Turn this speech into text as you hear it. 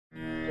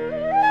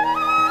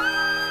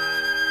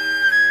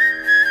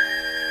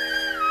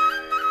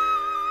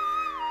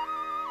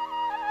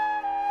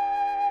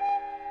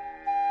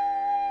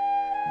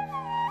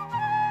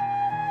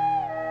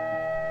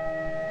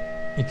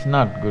It's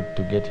not good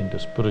to get into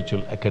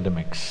spiritual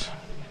academics.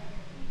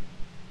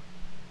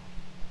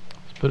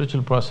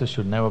 Spiritual process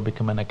should never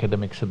become an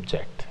academic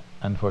subject.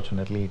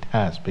 Unfortunately, it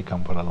has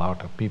become for a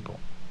lot of people.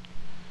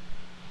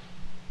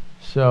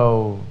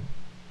 So,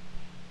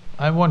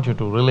 I want you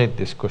to relate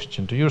this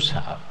question to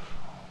yourself.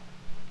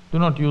 Do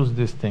not use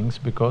these things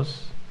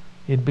because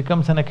it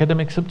becomes an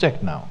academic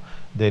subject now.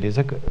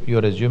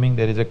 You're assuming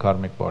there is a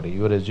karmic body,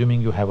 you're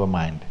assuming you have a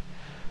mind.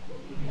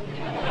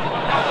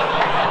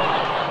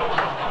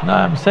 No,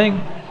 I'm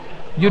saying,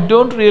 you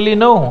don't really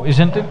know,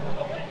 isn't it?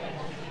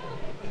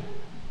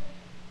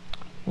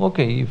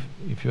 Okay,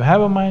 if you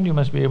have a mind, you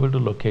must be able to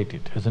locate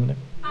it, isn't it?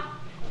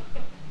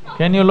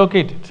 Can you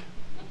locate it?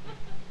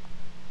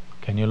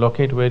 Can you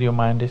locate where your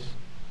mind is?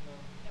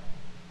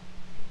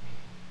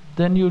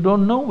 Then you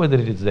don't know whether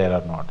it is there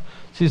or not.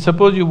 See,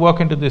 suppose you walk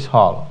into this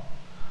hall,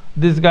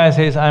 this guy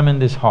says, I'm in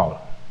this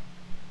hall.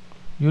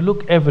 You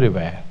look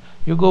everywhere,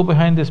 you go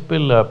behind this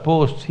pillar,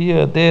 post,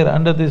 here, there,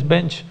 under this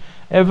bench,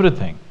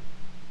 everything.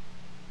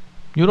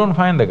 You don't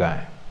find the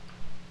guy.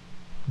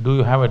 Do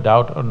you have a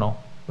doubt or no,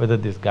 whether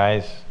this guy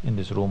is in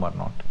this room or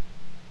not?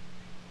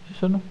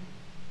 Yes or no?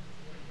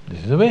 This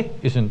is the way,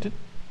 isn't it?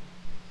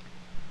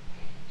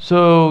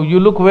 So,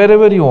 you look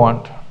wherever you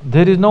want,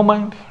 there is no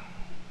mind.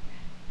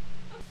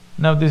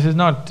 Now, this is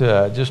not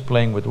just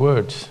playing with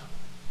words.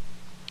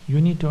 You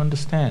need to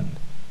understand,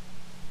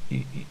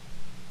 if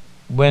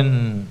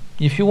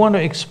you want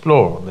to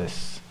explore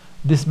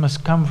this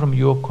must come from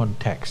your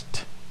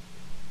context,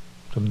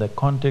 from the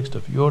context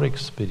of your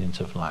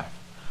experience of life.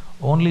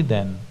 Only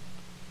then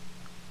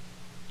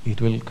it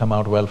will come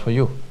out well for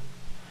you.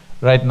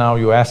 Right now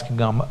you're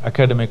asking an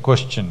academic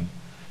question,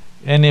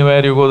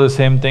 anywhere you go the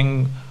same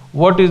thing,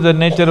 what is the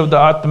nature of the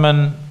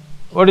Atman,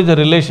 what is the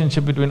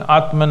relationship between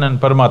Atman and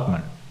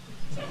Paramatman?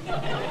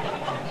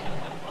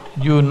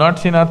 You've not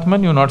seen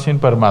Atman, you've not seen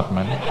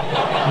Paramatman.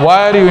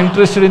 Why are you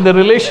interested in the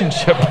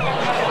relationship?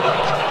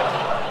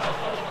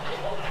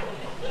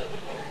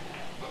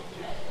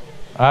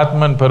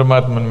 Atman,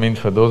 Paramatman means,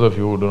 for those of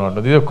you who do not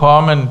know, this is a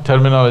common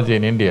terminology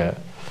in India.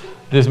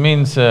 This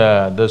means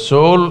the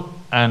soul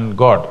and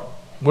God.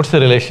 What's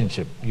the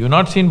relationship? You've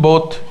not seen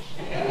both.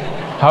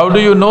 How do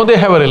you know they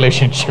have a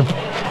relationship?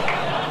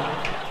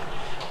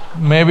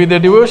 Maybe they're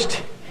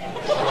divorced.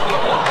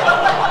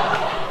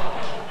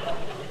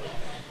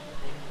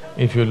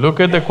 If you look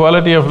at the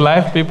quality of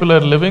life people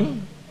are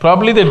living,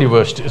 probably they're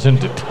divorced,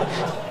 isn't it?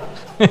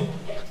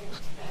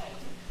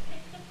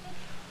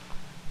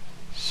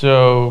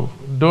 So,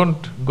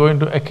 don't go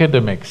into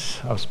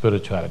academics of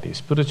spirituality.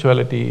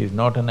 Spirituality is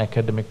not an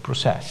academic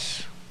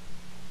process.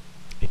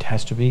 It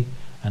has to be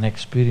an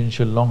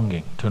experiential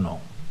longing to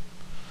know.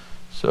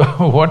 So,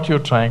 what you're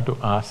trying to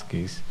ask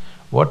is,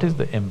 what is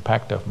the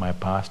impact of my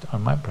past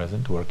on my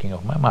present working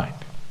of my mind?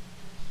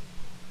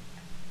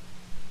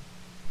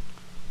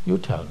 You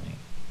tell me,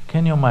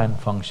 can your mind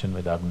function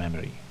without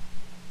memory?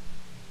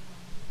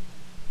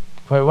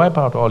 If I wipe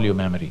out all your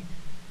memory,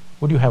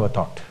 would you have a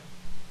thought?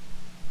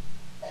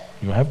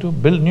 You have to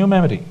build new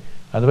memory,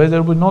 otherwise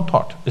there will be no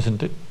thought,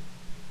 isn't it?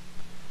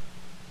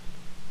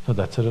 So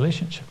that's a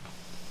relationship.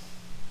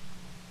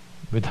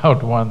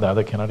 Without one, the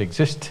other cannot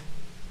exist.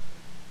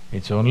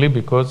 It's only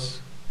because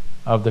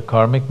of the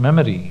karmic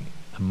memory,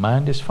 the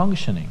mind is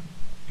functioning.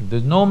 If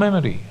there's no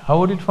memory, how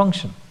would it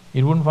function?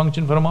 It wouldn't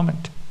function for a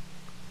moment.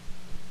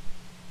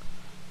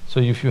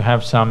 So if you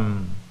have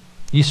some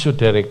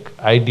esoteric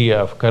idea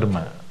of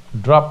karma,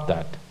 drop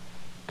that.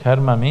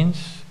 Karma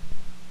means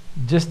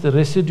just the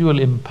residual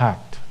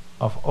impact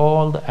of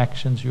all the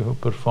actions you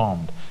have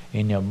performed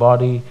in your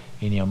body,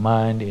 in your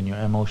mind, in your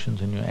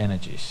emotions, in your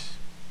energies.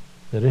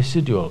 The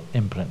residual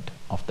imprint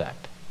of that.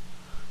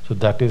 So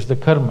that is the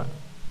karma.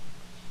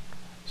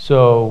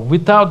 So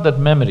without that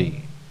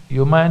memory,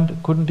 your mind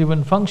couldn't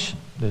even function.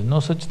 There's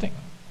no such thing.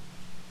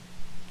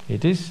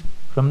 It is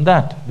from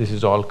that this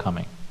is all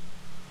coming.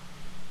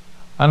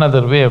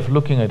 Another way of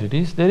looking at it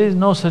is, there is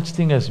no such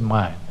thing as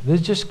mind, there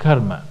is just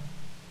karma.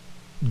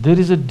 There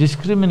is a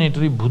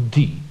discriminatory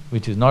buddhi,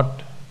 which is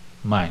not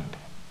mind.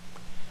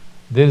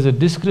 There is a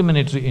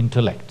discriminatory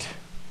intellect.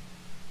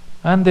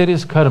 And there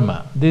is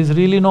karma, there is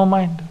really no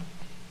mind.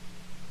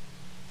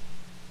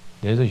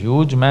 There is a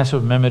huge mass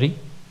of memory.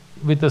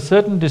 With a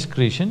certain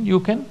discretion, you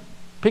can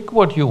pick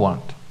what you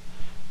want.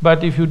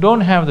 But if you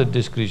don't have the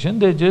discretion,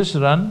 they just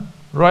run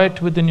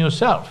right within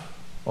yourself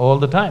all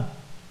the time.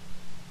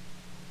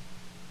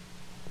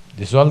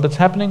 This is all that's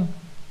happening.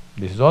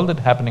 This is all that's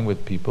happening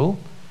with people.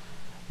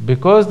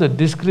 Because the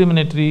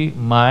discriminatory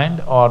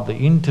mind or the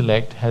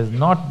intellect has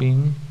not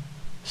been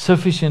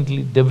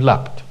sufficiently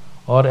developed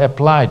or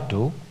applied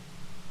to,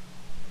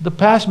 the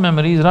past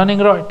memory is running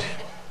right.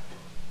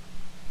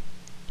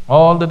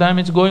 All the time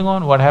it's going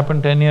on. What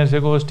happened 10 years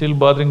ago is still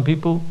bothering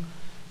people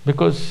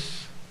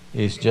because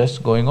it's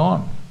just going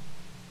on.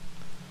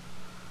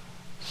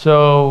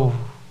 So,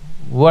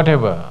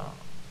 whatever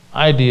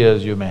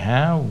ideas you may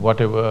have,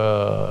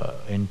 whatever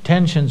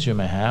intentions you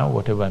may have,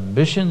 whatever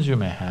ambitions you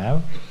may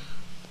have,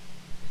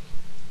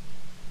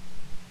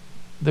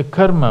 the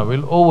karma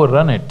will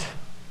overrun it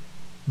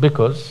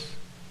because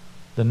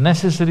the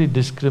necessary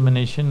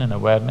discrimination and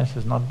awareness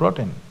is not brought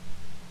in.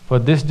 For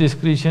this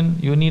discretion,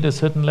 you need a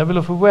certain level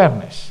of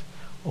awareness.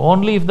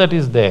 Only if that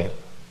is there,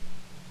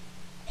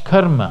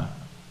 karma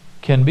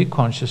can be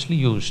consciously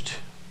used.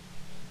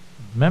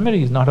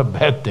 Memory is not a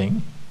bad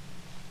thing.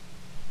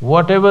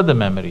 Whatever the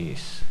memory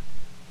is,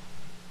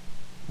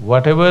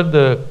 whatever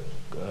the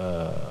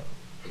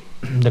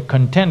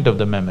content of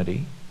the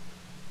memory,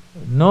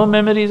 no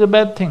memory is a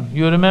bad thing.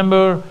 You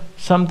remember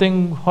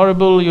something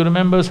horrible, you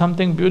remember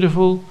something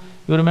beautiful,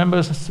 you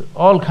remember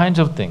all kinds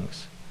of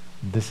things.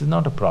 This is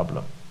not a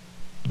problem.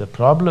 The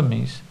problem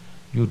is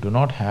you do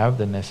not have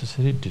the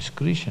necessary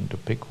discretion to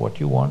pick what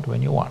you want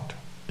when you want,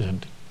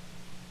 isn't it?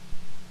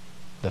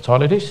 That's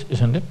all it is,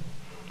 isn't it?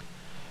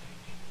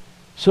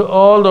 So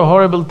all the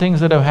horrible things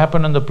that have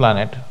happened on the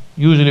planet,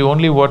 usually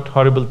only what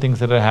horrible things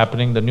that are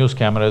happening, the news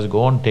cameras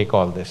go and take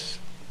all this.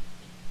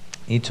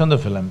 It's on the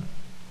film,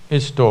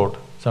 it's stored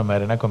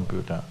somewhere in a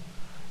computer.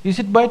 Is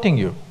it biting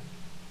you?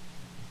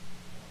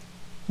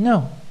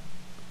 No.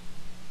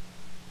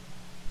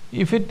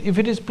 If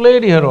it is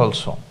played here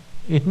also,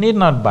 it need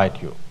not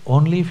bite you.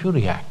 Only if you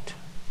react,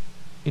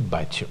 it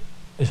bites you,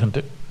 isn't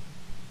it?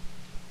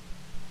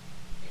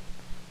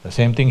 The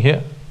same thing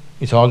here,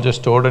 it's all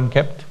just stored and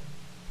kept.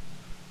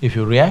 If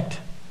you react,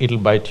 it'll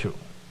bite you.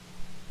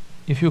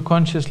 If you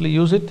consciously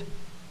use it,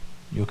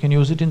 you can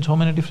use it in so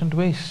many different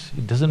ways.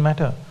 It doesn't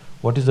matter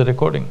what is the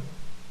recording.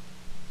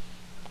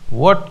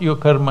 What your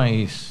karma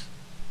is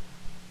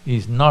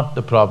not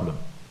the problem.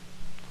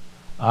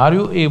 Are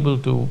you able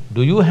to…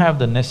 do you have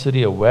the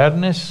necessary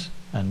awareness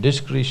and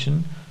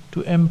discretion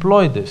to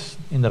employ this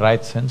in the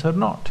right sense or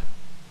not?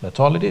 That's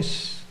all it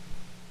is.